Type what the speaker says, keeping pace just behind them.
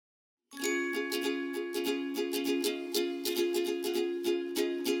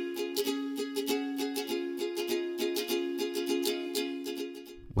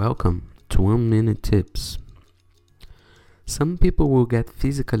Welcome to 1 Minute Tips. Some people will get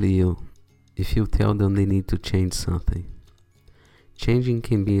physically ill if you tell them they need to change something. Changing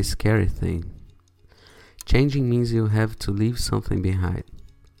can be a scary thing. Changing means you have to leave something behind,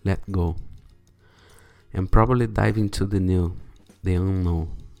 let go, and probably dive into the new, the unknown,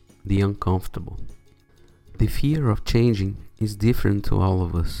 the uncomfortable. The fear of changing is different to all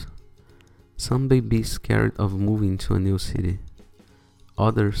of us. Some may be scared of moving to a new city,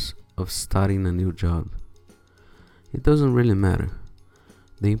 others of starting a new job. It doesn't really matter.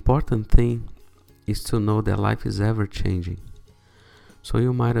 The important thing is to know that life is ever changing, so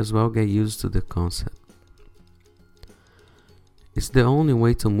you might as well get used to the concept. It's the only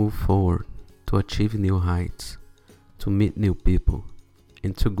way to move forward, to achieve new heights, to meet new people,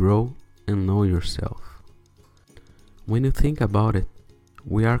 and to grow and know yourself. When you think about it,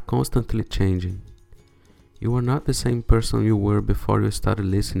 we are constantly changing. You are not the same person you were before you started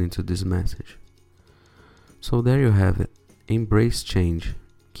listening to this message. So there you have it. Embrace change.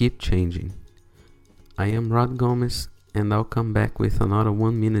 Keep changing. I am Rod Gomes and I'll come back with another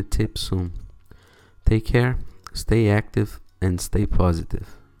 1 minute tip soon. Take care, stay active and stay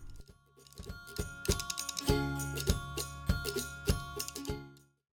positive.